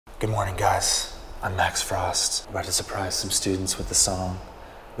Good morning, guys. I'm Max Frost. I'm about to surprise some students with the song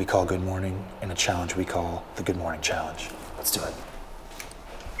we call Good Morning and a challenge we call the Good Morning Challenge. Let's do it.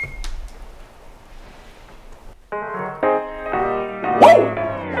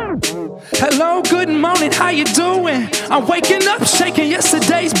 Hello, good morning, how you doing? I'm waking up, shaking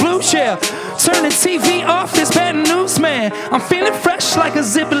yesterday's blue chair. Turn the TV off, it's bad news, man. I'm feeling fresh like a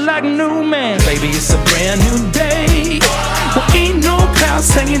zipper like new man. Baby, it's a brand new day. Well, ain't no clouds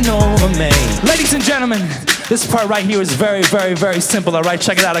hanging over me. Ladies and gentlemen, this part right here is very, very, very simple, all right?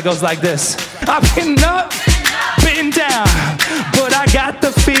 Check it out, it goes like this. I've been up, been down, but I got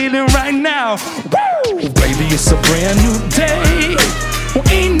the feeling right now. Woo! Baby, it's a brand new day. Well,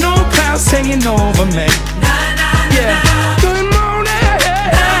 ain't no clouds hanging over me. Yeah. Good morning.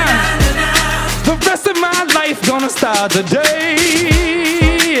 The rest of my life gonna start today.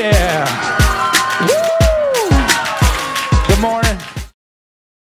 Yeah.